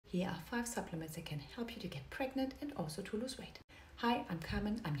Here are 5 supplements that can help you to get pregnant and also to lose weight. Hi, I'm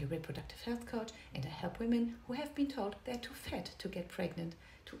Carmen, I'm your reproductive health coach, and I help women who have been told they're too fat to get pregnant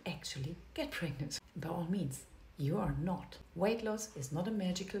to actually get pregnant. By all means, you are not. Weight loss is not a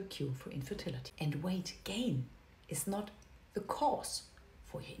magical cure for infertility, and weight gain is not the cause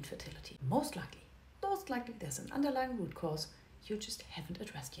for your infertility. Most likely there's an underlying root cause you just haven't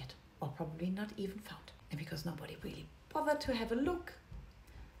addressed yet, or probably not even found. And because nobody really bothered to have a look,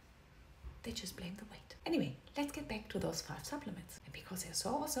 they just blame the weight. Anyway, let's get back to those 5 supplements. And because they're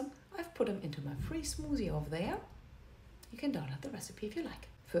so awesome, I've put them into my free smoothie over there. You can download the recipe if you like.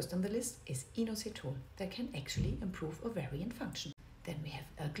 First on the list is inositol that can actually improve ovarian function. Then we have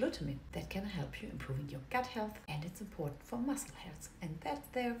L-glutamine that can help you improving your gut health, and it's important for muscle health, and that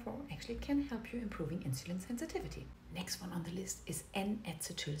therefore actually can help you improving insulin sensitivity. Next one on the list is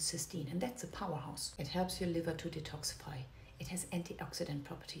N-acetylcysteine, and that's a powerhouse. It helps your liver to detoxify. It has antioxidant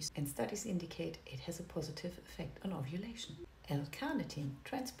properties, and studies indicate it has a positive effect on ovulation. L-carnitine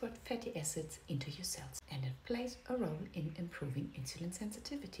transports fatty acids into your cells, and it plays a role in improving insulin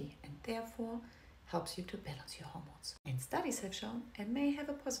sensitivity, and therefore helps you to balance your hormones. And studies have shown it may have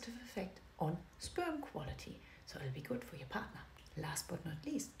a positive effect on sperm quality, so it'll be good for your partner. Last but not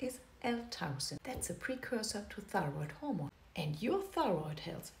least is L-tyrosine. That's a precursor to thyroid hormone, and your thyroid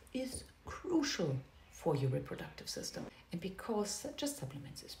health is crucial for your reproductive system. And because just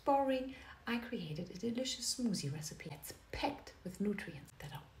supplements is boring, I created a delicious smoothie recipe that's packed with nutrients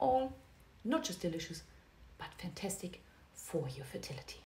that are all not just delicious, but fantastic for your fertility.